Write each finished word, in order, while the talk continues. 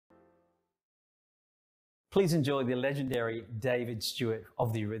Please enjoy the legendary David Stewart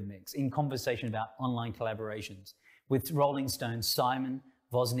of the Eurythmics in conversation about online collaborations with Rolling Stone's Simon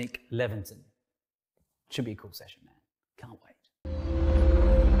Wozniak Levinson. Should be a cool session, man. Can't wait.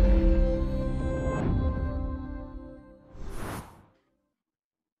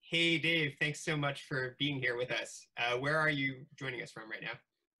 Hey, Dave, thanks so much for being here with us. Where are you joining us from right now?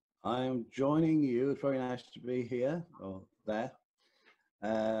 I am joining you. It's very nice to be here or there.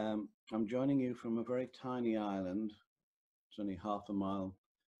 I'm joining you from a very tiny island. It's only half a mile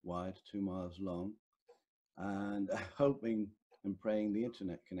wide, 2 miles long, and hoping and praying the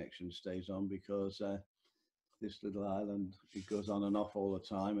internet connection stays on, because this little island, it goes on and off all the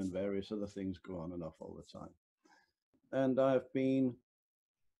time, and various other things go on and off all the time. And I've been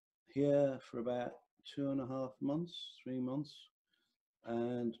here for about 2.5 months, 3 months,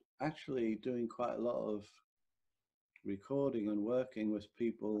 and actually doing quite a lot of recording and working with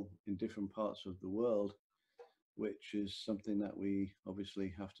people in different parts of the world, which is something that we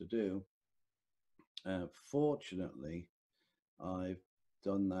obviously have to do. Fortunately, I've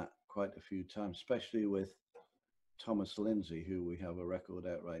done that quite a few times, especially with Thomas Lindsay, who we have a record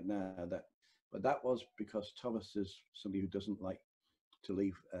out right now. But that was because Thomas is somebody who doesn't like to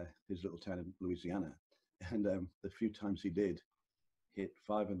leave his little town in Louisiana, and the few times he did, hit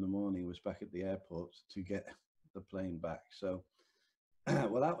 5 in the morning, was back at the airport to get the plane back. So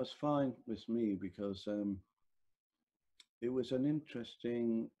well, that was fine with me, because it was an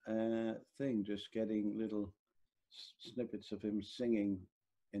interesting thing, just getting little snippets of him singing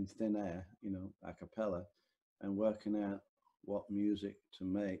in thin air, you know, a cappella, and working out what music to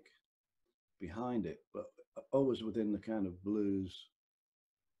make behind it, but always within the kind of blues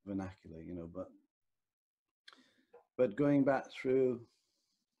vernacular, you know. But going back through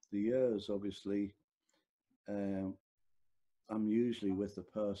the years, obviously, I'm usually with the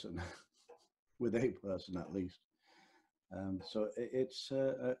person, with a person at least. So it's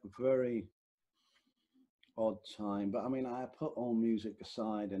a very odd time. But I mean, I put all music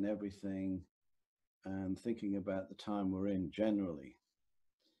aside and everything, and thinking about the time we're in generally,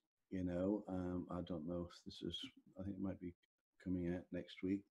 you know. I don't know if this is, I think it might be coming out next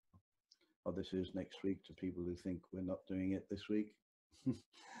week, or this is next week to people who think we're not doing it this week.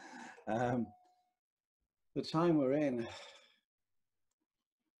 The time we're in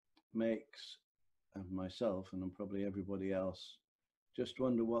makes myself, and probably everybody else, just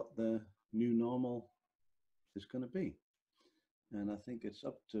wonder what the new normal is going to be. And I think it's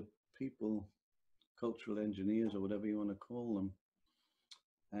up to people, cultural engineers or whatever you want to call them,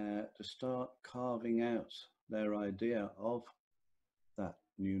 to start carving out their idea of that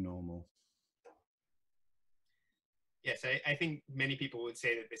new normal. Yes, I think many people would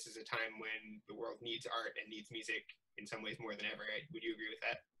say that this is a time when the world needs art and needs music in some ways more than ever. Would you agree with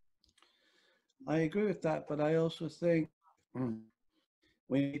that? I agree with that, but I also think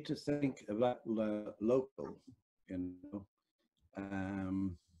we need to think about local, you know,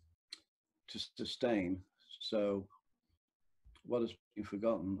 to sustain. So what has been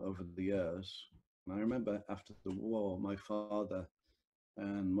forgotten over the years, and I remember after the war, my father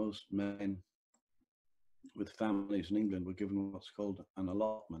and most men with families in England were given what's called an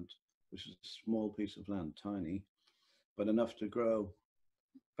allotment, which is a small piece of land, tiny, but enough to grow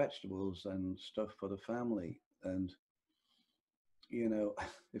vegetables and stuff for the family. And, you know,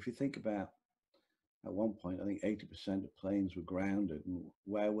 if you think about, at one point, I think 80% of planes were grounded. And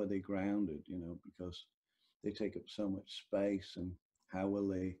where were they grounded? You know, because they take up so much space, and how will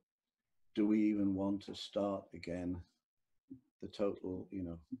they, do we even want to start again the total, you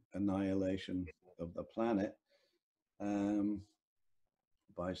know, annihilation of the planet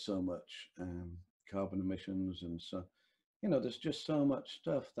by so much carbon emissions? And so, you know, there's just so much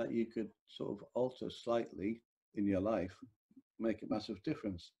stuff that you could sort of alter slightly in your life, make a massive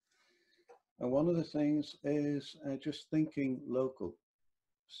difference. And one of the things is just thinking local.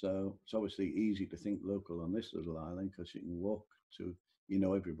 So it's obviously easy to think local on this little island, because you can walk to, you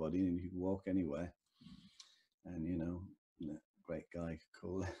know, everybody, and you can walk anywhere. And, you know, great guy,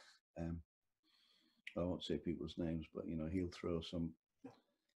 cool. I won't say people's names, but, you know, he'll throw some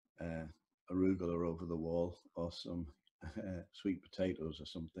arugula over the wall, or some sweet potatoes or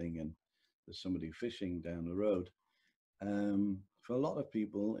something, and there's somebody fishing down the road. For a lot of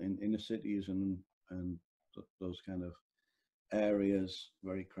people in inner cities and those kind of areas,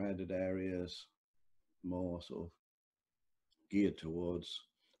 very crowded areas, more sort of geared towards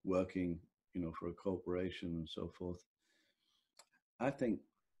working, you know, for a corporation and so forth, I think,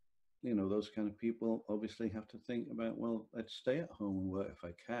 you know, those kind of people obviously have to think about, well, let's stay at home and work if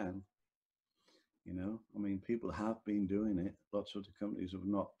I can. You know, I mean, people have been doing it. Lots of the companies have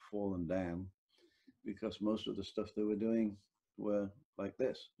not fallen down. because most of the stuff they were doing were like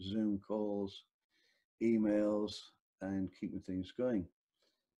this: Zoom calls, emails, and keeping things going.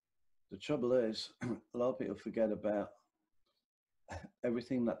 The trouble is, a lot of people forget about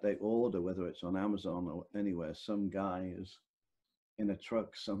everything that they order, whether it's on Amazon or anywhere. Some guy is in a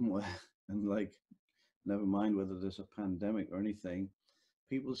truck somewhere, and like, never mind whether there's a pandemic or anything,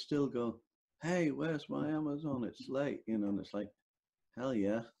 people still go, "Hey, where's my Amazon? It's late," you know, and it's like, hell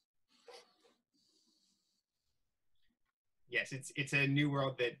yeah. Yes, it's a new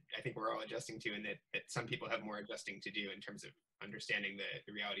world that I think we're all adjusting to, and that some people have more adjusting to do in terms of understanding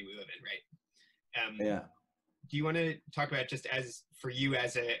the reality we live in, right? Yeah. Do you want to talk about, just as for you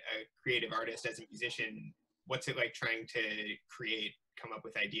as a creative artist, as a musician, what's it like trying to create, come up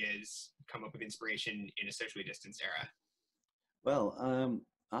with ideas, come up with inspiration in a socially distanced era? Well,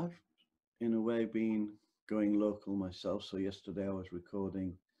 I've in a way been going local myself. So yesterday I was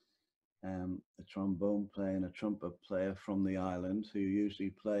recording a trombone player and a trumpet player from the island who usually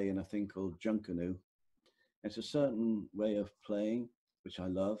play in a thing called junkanoo. It's a certain way of playing, which I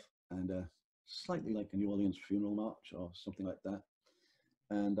love, and slightly like a New Orleans funeral march or something like that.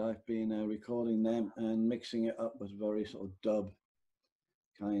 And I've been recording them and mixing it up with very sort of dub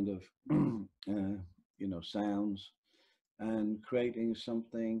kind of, you know, sounds, and creating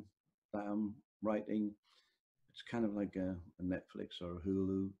something that I'm writing. It's kind of like a Netflix or a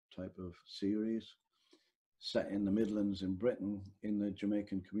Hulu type of series set in the Midlands in Britain in the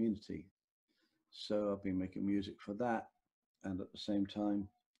Jamaican community. So I've been making music for that. And at the same time,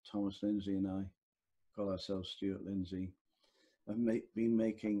 Thomas Lindsay and I call ourselves Stuart Lindsay. I've been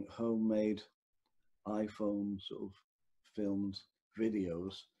making homemade iPhone sort of filmed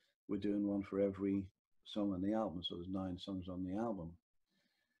videos. We're doing one for every song on the album. So there's 9 songs on the album.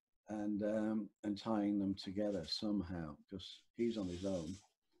 And tying them together somehow, because he's on his own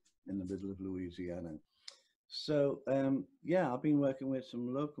in the middle of Louisiana. So yeah, I've been working with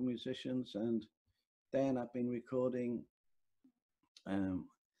some local musicians, and then I've been recording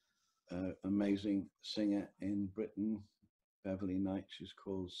amazing singer in Britain, Beverly Knight. She's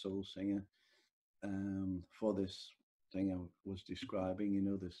called Soul Singer, for this thing I was describing, you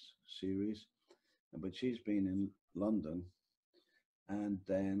know, this series. But she's been in London, and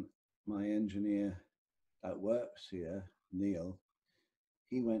then my engineer that works here, Neil,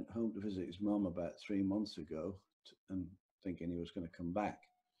 he went home to visit his mom about 3 months ago, and thinking he was going to come back,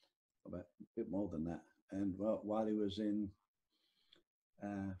 about a bit more than that. And while he was in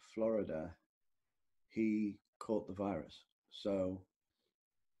Florida, he caught the virus. So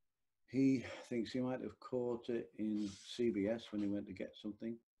he thinks he might have caught it in CBS when he went to get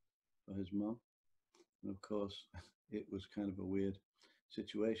something for his mom. And of course, it was kind of a weird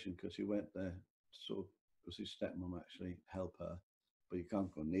situation, because he went there to sort of, because his stepmom actually help her, but you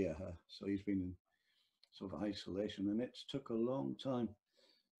can't go near her. So he's been in sort of isolation, and it's took a long time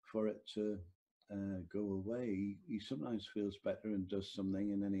for it to go away. He sometimes feels better and does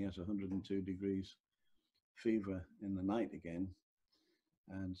something, and then he has 102 degrees fever in the night again.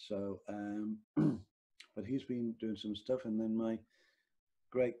 And so, but he's been doing some stuff. And then my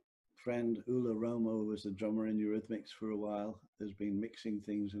great friend Ula Romo, who was the drummer in Eurythmics for a while, has been mixing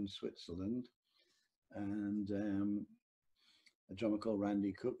things in Switzerland. And a drummer called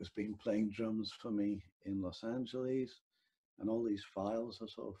Randy Cook has been playing drums for me in Los Angeles. And all these files are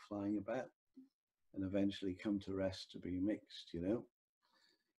sort of flying about and eventually come to rest to be mixed, you know.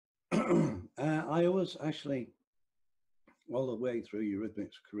 I always actually, all the way through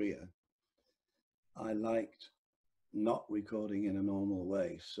Eurythmics' career, I liked not recording in a normal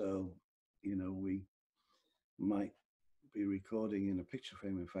way. So, you know, we might be recording in a picture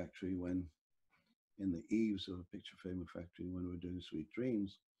framing factory, when in the eaves of a picture framing factory, when we were doing Sweet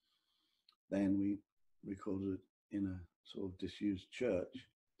Dreams. Then we recorded in a sort of disused church.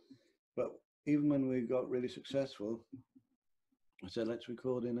 But even when we got really successful, I said, let's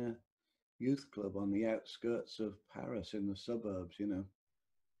record in a youth club on the outskirts of Paris, in the suburbs, you know.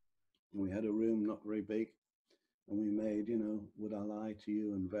 And we had a room not very big, and we made, you know, Would I Lie to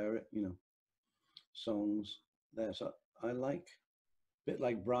You and you know, songs there. So I like, a bit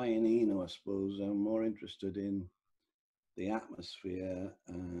like Brian Eno, I suppose, I'm more interested in the atmosphere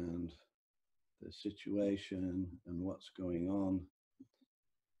and the situation and what's going on,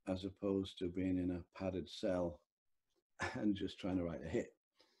 as opposed to being in a padded cell and just trying to write a hit.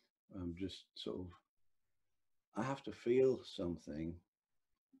 I'm just sort of, I have to feel something,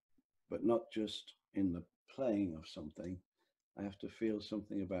 but not just in the playing of something. I have to feel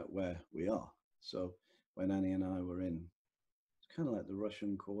something about where we are. So when Annie and I were in, it's kind of like the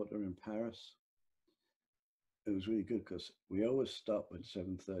Russian Quarter in Paris, it was really good because we always stop at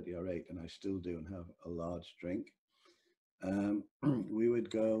 7:30 or 8, and I still do, and have a large drink. We would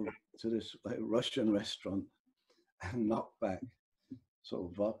go to this like Russian restaurant and knock back sort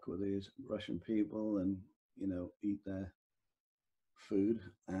of vodka with these Russian people, and eat their food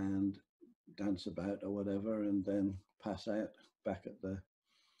and dance about or whatever, and then pass out back at the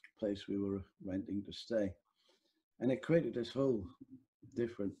place we were renting to stay. And it created this whole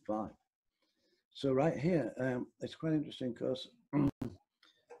different vibe. So right here, it's quite interesting because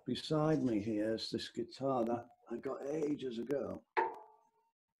beside me here is this guitar that I got ages ago.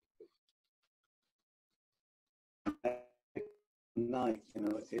 Night,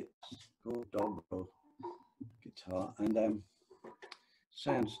 it's called Dobro guitar, and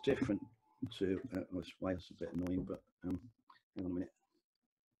sounds different to. Why it's a bit annoying, but hang on a minute.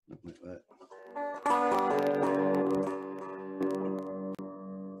 That might work.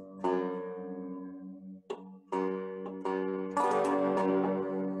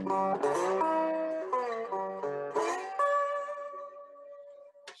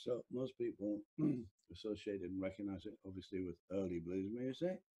 So most people associate and recognize it obviously with early blues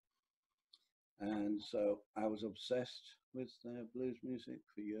music. And so I was obsessed with blues music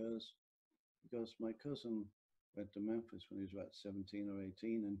for years because my cousin went to Memphis when he was about 17 or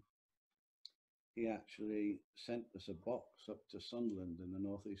 18, and he actually sent us a box up to Songland in the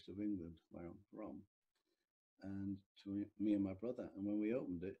northeast of England, where I'm from, and to me and my brother. And when we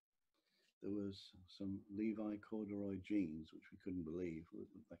opened it, there was some Levi corduroy jeans, which we couldn't believe were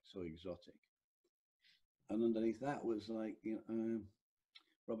like so exotic. And underneath that was like,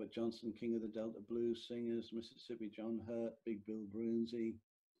 Robert Johnson, King of the Delta Blues Singers, Mississippi John Hurt, Big Bill Broonzy,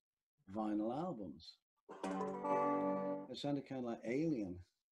 vinyl albums. It sounded kind of like alien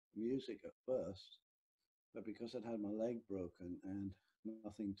music at first, but because I'd had my leg broken and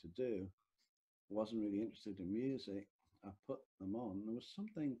nothing to do, wasn't really interested in music, I put them on. There was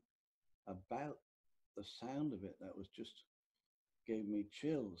something about the sound of it that was just gave me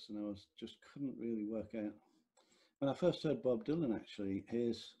chills, and I just couldn't really work out. When I first heard Bob Dylan, actually,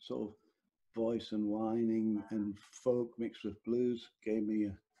 his sort of voice and whining and folk mixed with blues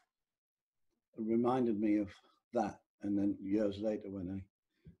reminded me of that. And then years later, when I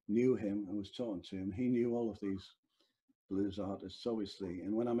knew him and was talking to him, he knew all of these blues artists, obviously.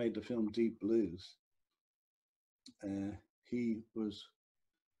 And when I made the film Deep Blues, he was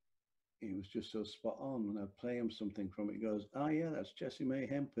just so spot on. When I play him something from it, he goes, "Oh yeah, that's Jessie May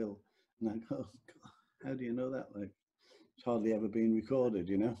Hemphill." And I go, "God, how do you know that? Like, it's hardly ever been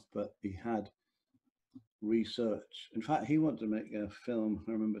recorded, But he had research. In fact, he wanted to make a film,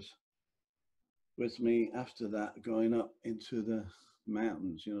 I remember, with me after that, going up into the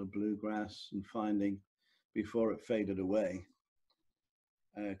mountains, bluegrass, and finding before it faded away.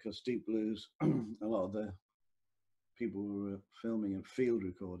 Because Deep Blues, a lot of the people who were filming and field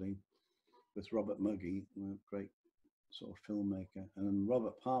recording with Robert Muggy, a great sort of filmmaker, and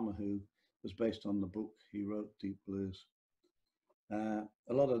Robert Palmer, who was based on the book he wrote, Deep Blues. A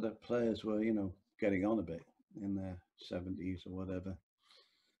lot of the players were, getting on a bit in their 70s or whatever.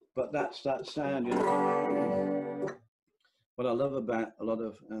 But that's that sound, What I love about a lot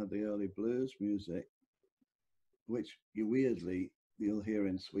of the early blues music, which you'll hear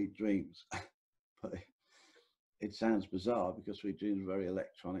in Sweet Dreams, but it sounds bizarre because Sweet Dreams are very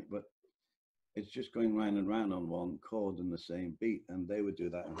electronic, but it's just going round and round on one chord and the same beat, and they would do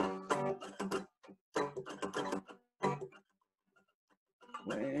that.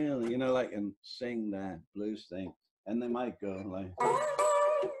 Well, like, and sing their blues thing, and they might go like.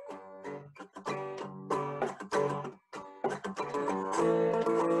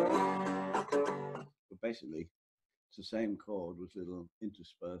 But basically, it's the same chord with little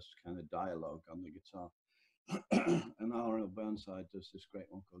interspersed kind of dialogue on the guitar. And R.L. Burnside does this great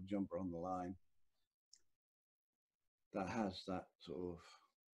one called Jumper on the Line that has that sort of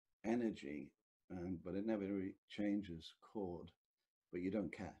energy, but it never really changes chord, but you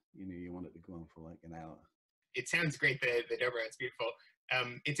don't care. You want it to go on for like an hour. It sounds great, the dobro, it's beautiful.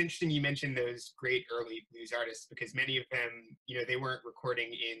 It's interesting you mentioned those great early blues artists, because many of them, they weren't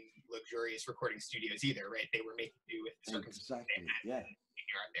recording in luxurious recording studios either, right? They were making do with the circumstances. Exactly, yeah.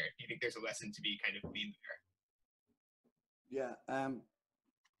 Out there. Do you think there's a lesson to be kind of gleaned there? Yeah,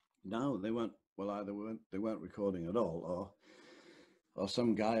 no, they weren't. Well, either they weren't recording at all, or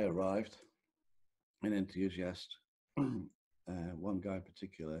some guy arrived, an enthusiast, one guy in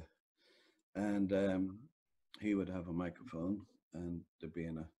particular, and he would have a microphone, and they'd be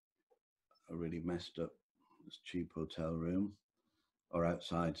in a really messed up, cheap hotel room, or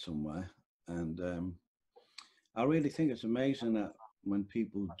outside somewhere. And I really think it's amazing that when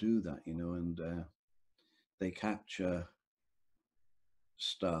people do that, and they capture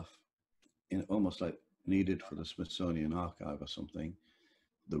stuff in almost like needed for the Smithsonian Archive or something,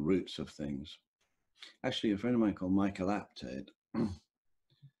 the roots of things. Actually, a friend of mine called Michael Apted,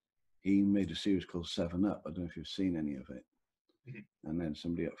 he made a series called 7 Up. I don't know if you've seen any of it. And then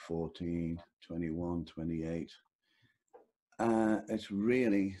somebody at 14, 21, 28. It's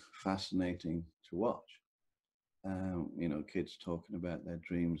really fascinating to watch. You know, kids talking about their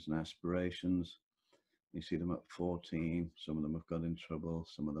dreams and aspirations. You see them at 14. Some of them have got in trouble.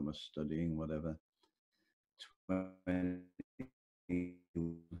 Some of them are studying, whatever. 20, you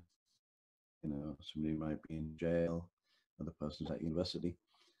know, somebody might be in jail. Other person's at university.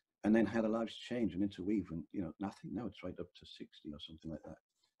 And then how their lives change and interweave, and you know, nothing. Now it's right up to 60 or something like that,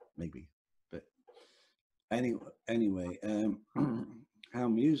 maybe. But anyway, how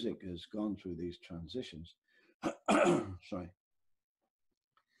music has gone through these transitions, sorry,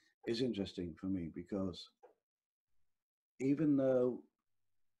 is interesting for me, because even though,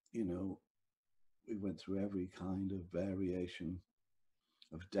 you know, we went through every kind of variation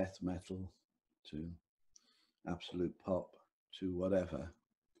of death metal to absolute pop to whatever.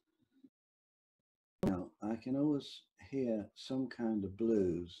 Now, I can always hear some kind of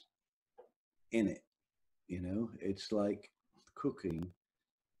blues in it, you know, it's like cooking,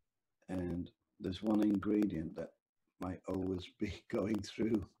 and there's one ingredient that might always be going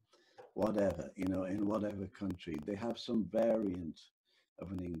through whatever, you know, in whatever country. They have some variant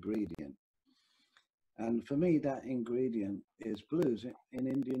of an ingredient. And for me, that ingredient is blues in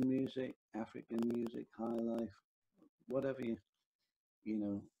Indian music, African music, high life, whatever you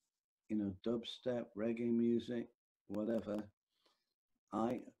know, dubstep, reggae music, whatever.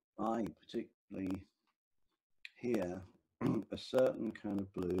 I particularly hear a certain kind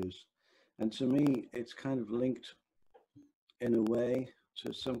of blues, and to me, it's kind of linked in a way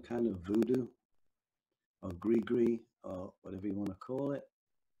to some kind of voodoo or gree-gree or whatever you want to call it,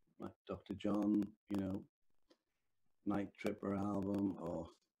 like Dr. John, you know, Night Tripper album, or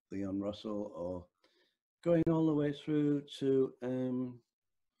Leon Russell, or going all the way through to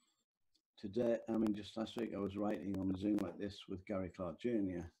today. I mean, just last week I was writing on a Zoom like this with Gary Clark Jr.,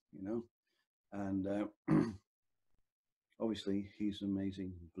 you know, and obviously he's an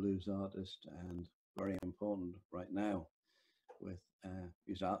amazing blues artist and very important right now with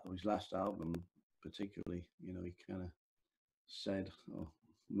his last album particularly. You know, he kind of said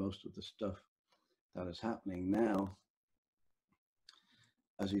most of the stuff that is happening now.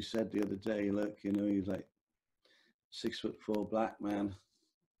 As he said the other day, look, you know, he's like 6'4" black man,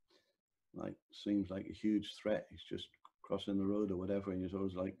 like seems like a huge threat. He's just crossing the road or whatever, and he's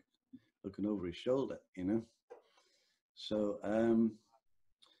always like looking over his shoulder, you know. So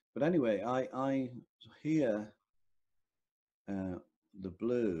but anyway, I hear the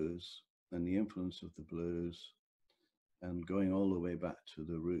blues and the influence of the blues, and going all the way back to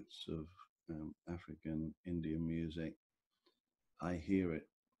the roots of African Indian music. I hear it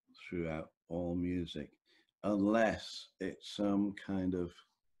throughout all music, unless it's some kind of,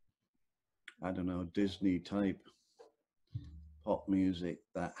 I don't know, Disney type pop music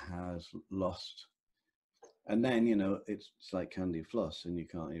that has lost. And then, you know, it's like candy floss and you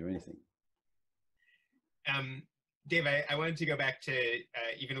can't hear anything. Dave, I wanted to go back to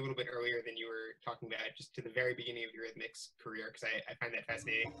even a little bit earlier than you were talking about, just to the very beginning of Eurythmics' career, because I find that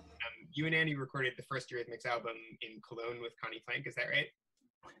fascinating. You and Andy recorded the first Eurythmics album in Cologne with Connie Plank, is that right?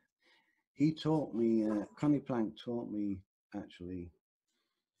 He taught me, Connie Plank taught me actually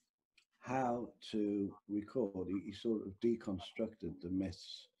how to record. He sort of deconstructed the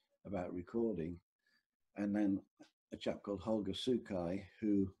myths about recording. And then a chap called Holger Sukai,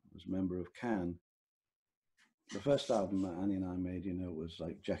 who was a member of Can. The first album that Annie and I made, you know, was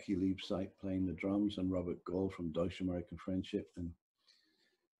like Jackie Liebsite playing the drums and Robert Gall from Deutsche American Friendship.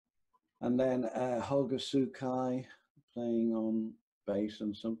 And then Holger Sukai playing on bass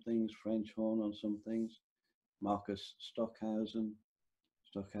on some things, French horn on some things, Marcus Stockhausen's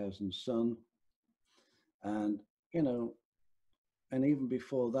son. And, you know, and even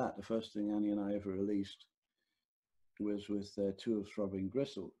before that, the first thing Annie and I ever released was with Two of Throbbing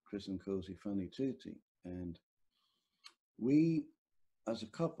Gristle, Chris and Cozy Fanny Tutti. And we, as a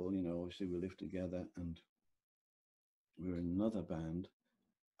couple, you know, obviously we lived together, and we were in another band,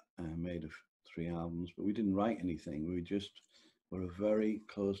 made of 3 albums, but we didn't write anything. We just were a very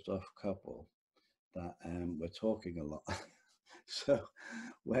closed off couple that were talking a lot. So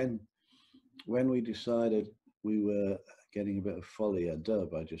when we decided we were getting a bit of folly a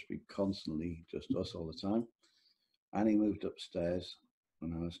dub, I'd just be constantly just us all the time. Annie moved upstairs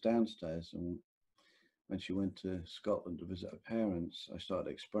and I was downstairs, and when she went to Scotland to visit her parents, I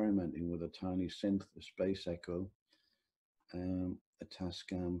started experimenting with a tiny synth, a Space Echo, a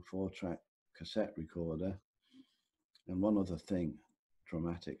Tascam 4-track cassette recorder, and one other thing,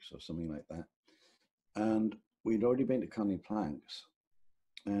 Dramatics or something like that. And we'd already been to Connie Plank's,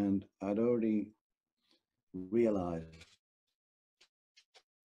 and I'd already realized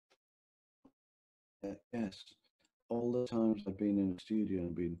that, yes, all the times I've been in the studio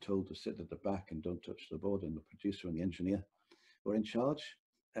and been told to sit at the back and don't touch the board, and the producer and the engineer were in charge,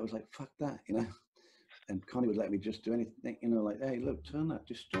 I was like, fuck that, you know. And Connie would let me just do anything, you know, like, hey, look, turn that,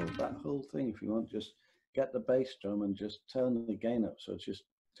 distort that whole thing if you want, just get the bass drum and just turn the gain up so it's just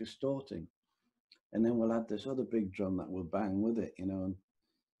distorting. And then we'll add this other big drum that will bang with it, you know, and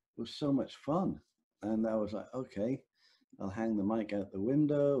it was so much fun. And I was like, okay, I'll hang the mic out the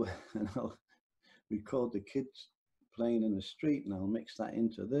window and I'll record the kids playing in the street and I'll mix that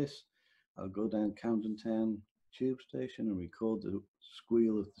into this. I'll go down Camden Town tube station and record the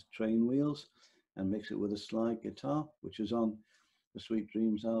squeal of the train wheels and mix it with a slide guitar, which is on the Sweet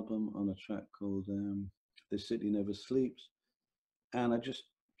Dreams album on a track called This City Never Sleeps. And I just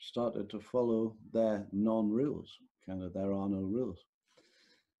started to follow their non-rules, kind of there are no rules.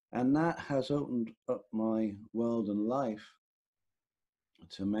 And that has opened up my world and life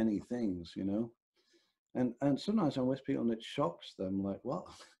to many things, you know. And sometimes I'm with people and it shocks them, like, what?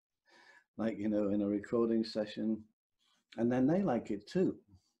 Like, you know, in a recording session, and then they like it too,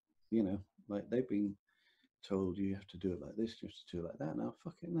 you know, like they've been told you have to do it like this, you have to do it like that. Now,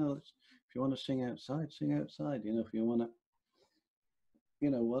 fuck it, no, if you want to sing outside, you know, if you want to, you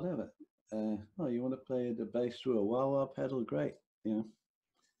know, whatever. Oh, you want to play the bass through a wah-wah pedal, great, you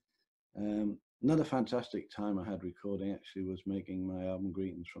know. Another fantastic time I had recording actually was making my album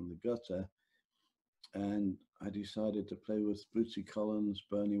Greetings from the Gutter. And I decided to play with Bootsy Collins,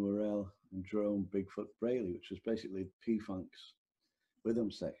 Bernie Worrell, and Jerome Bigfoot Braley, which was basically P-Funk's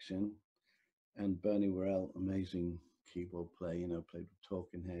rhythm section. And Bernie Worrell, amazing keyboard player, you know, played with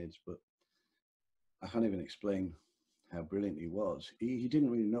Talking Heads, but I can't even explain how brilliant he was. He didn't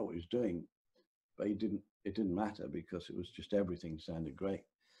really know what he was doing, but it didn't matter because it was just everything sounded great.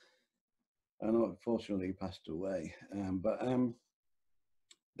 And unfortunately he passed away. But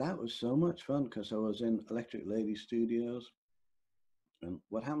that was so much fun because I was in Electric Lady Studios. And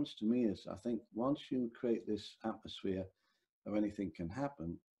what happens to me is, I think once you create this atmosphere of anything can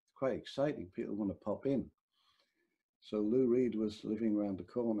happen, it's quite exciting. People want to pop in. So Lou Reed was living around the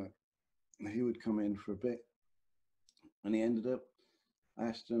corner. He would come in for a bit. And he ended up, I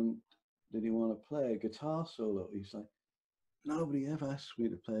asked him, did he want to play a guitar solo? He's like, nobody ever asked me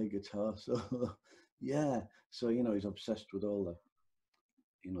to play a guitar solo. Yeah. So, you know, he's obsessed with all the,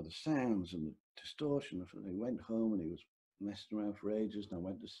 you know, the sounds and the distortion. He went home and he was messing around for ages, and I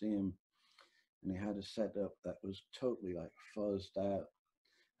went to see him and he had a setup that was totally like fuzzed out.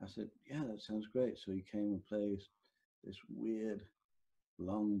 I said, yeah, that sounds great. So he came and plays this weird,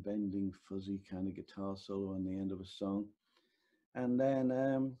 long bending, fuzzy kind of guitar solo on the end of a song. And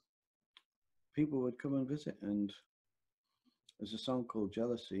then people would come and visit. And there's a song called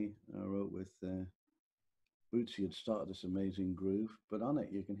Jealousy I wrote with Bootsy had started this amazing groove, but on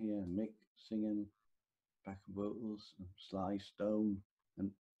it you can hear Mick singing backing vocals and Sly Stone, and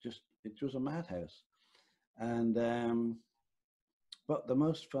just it was a madhouse. And but the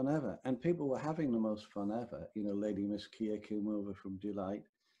most fun ever, and people were having the most fun ever. You know, Lady Miss Kia came over from Delight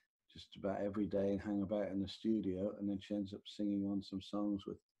just about every day and hang about in the studio, and then she ends up singing on some songs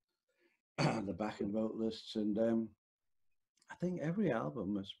with the backing vocalists. And I think every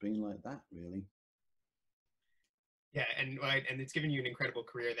album has been like that, really. Yeah, and it's given you an incredible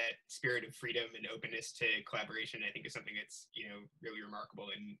career. That spirit of freedom and openness to collaboration, I think, is something that's, you know, really remarkable.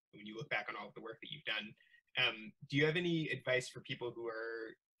 And when you look back on all of the work that you've done, do you have any advice for people who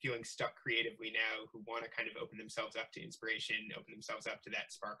are feeling stuck creatively now, who want to kind of open themselves up to inspiration, open themselves up to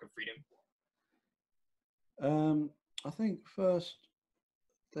that spark of freedom? I think first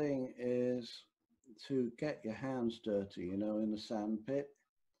thing is to get your hands dirty, you know, in the sand pit,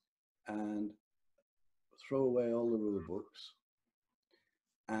 and throw away all the rule books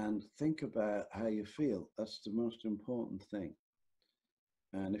and think about how you feel. That's the most important thing.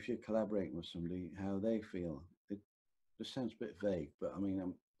 And if you're collaborating with somebody, how they feel. It sounds a bit vague, but I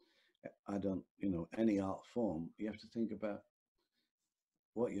mean, I don't, you know, any art form, you have to think about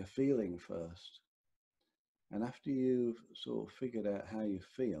what you're feeling first. And after you've sort of figured out how you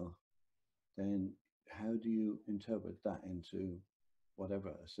feel, then how do you interpret that into whatever,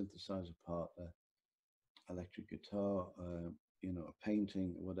 a synthesizer part, electric guitar, you know, a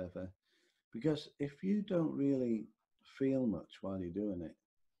painting, whatever. Because if you don't really feel much while you're doing it,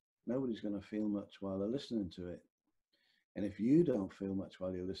 nobody's going to feel much while they're listening to it. And if you don't feel much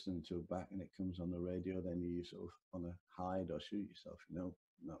while you're listening to it back and it comes on the radio, then you sort of want to hide or shoot yourself, you know,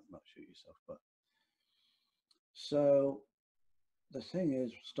 not shoot yourself, but. So the thing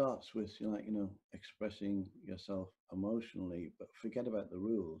is, starts with, you know, expressing yourself emotionally, but forget about the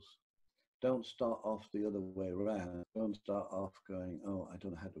rules. Don't start off the other way around. Don't start off going, oh, I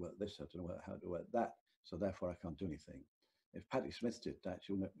don't know how to work this, I don't know how to work that, so therefore I can't do anything. If Patti Smith did that,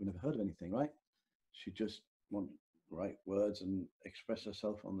 she would never heard of anything, right? She just wanted to write words and express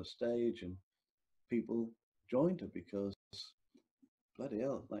herself on the stage, and people joined her because, bloody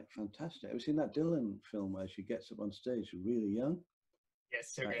hell, like, fantastic. Have you seen that Dylan film where she gets up on stage really young?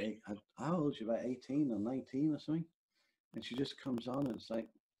 Yes, so great. How old is she? About 18 or 19 or something? And she just comes on and it's like,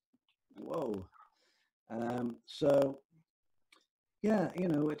 whoa. So, yeah, you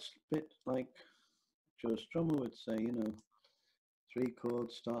know, it's a bit like Joe Strummer would say, you know, 3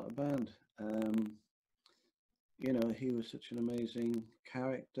 chords, start a band. You know, he was such an amazing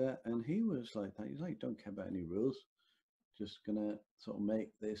character, and he was like that. He's like, don't care about any rules. Just gonna sort of make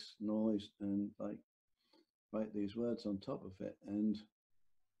this noise and like write these words on top of it. And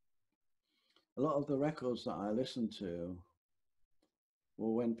a lot of the records that I listened to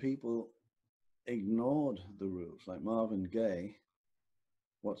were when people ignored the rules, like Marvin Gaye.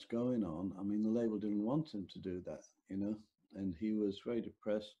 What's going on? I mean, the label didn't want him to do that, you know, and he was very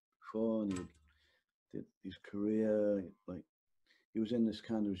depressed before, and he did his career, like, he was in this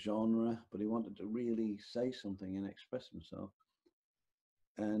kind of genre, but he wanted to really say something and express himself.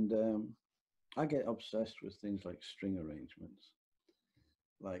 And I get obsessed with things like string arrangements.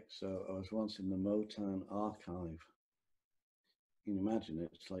 Like, so I was once in the Motown archive. You can imagine it,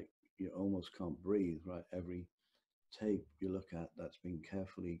 it's like you almost can't breathe, right? Every tape you look at that's been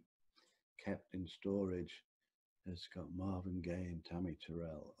carefully kept in storage has got Marvin Gaye and Tammy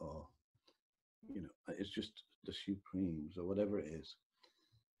Terrell, or, you know, it's just the Supremes or whatever it is.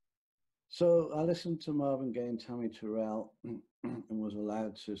 So I listened to Marvin Gaye and Tammy Terrell and was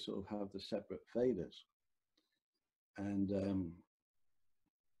allowed to sort of have the separate faders. And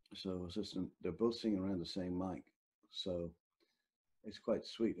so I was listening, they're both singing around the same mic. So it's quite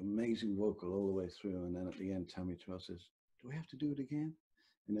sweet, amazing vocal all the way through. And then at the end, Tammy Terrell says, do we have to do it again?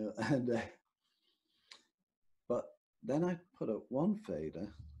 You know, and but then I put up one fader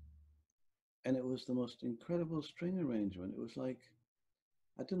and it was the most incredible string arrangement. It was like,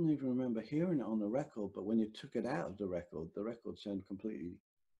 I didn't even remember hearing it on the record, but when you took it out of the record sounded completely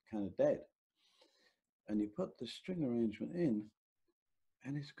kind of dead. And you put the string arrangement in,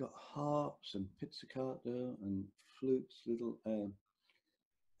 and it's got harps and pizzicato and flutes, little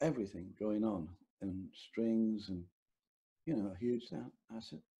everything going on, and strings, and, you know, a huge sound. I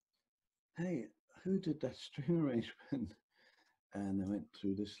said, hey, who did that string arrangement? And they went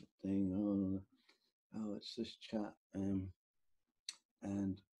through this thing, oh, it's this chap.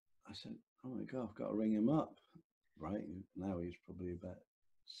 And I said, oh my God, I've got to ring him up, right? Now he's probably about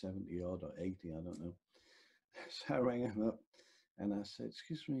 70 odd or 80, I don't know. So I rang him up and I said,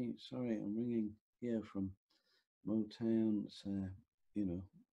 excuse me, sorry, I'm ringing here from Motown's, you know,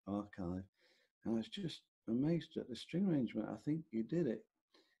 archive. And I was just amazed at the string arrangement. I think you did it.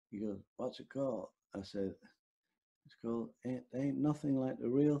 He goes, what's it called? I said, it's called Ain't Nothing Like the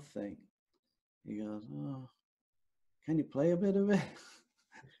Real Thing. He goes, oh, can you play a bit of it?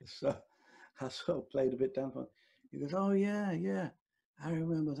 So I sort of played a bit down for him. He goes, oh yeah, I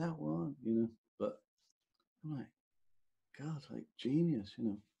remember that one, you know. But I'm like, God, like genius, you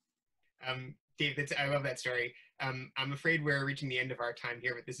know. Dave, I love that story. I'm afraid we're reaching the end of our time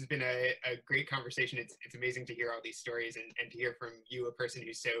here, but this has been a great conversation. It's amazing to hear all these stories and to hear from you, a person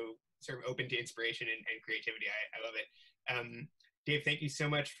who's so sort of open to inspiration and creativity. I love it. Dave, thank you so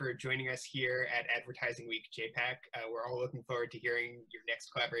much for joining us here at Advertising Week JPAC. We're all looking forward to hearing your next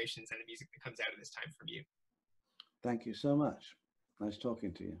collaborations and the music that comes out of this time from you. Thank you so much. Nice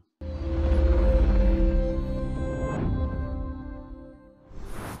talking to you.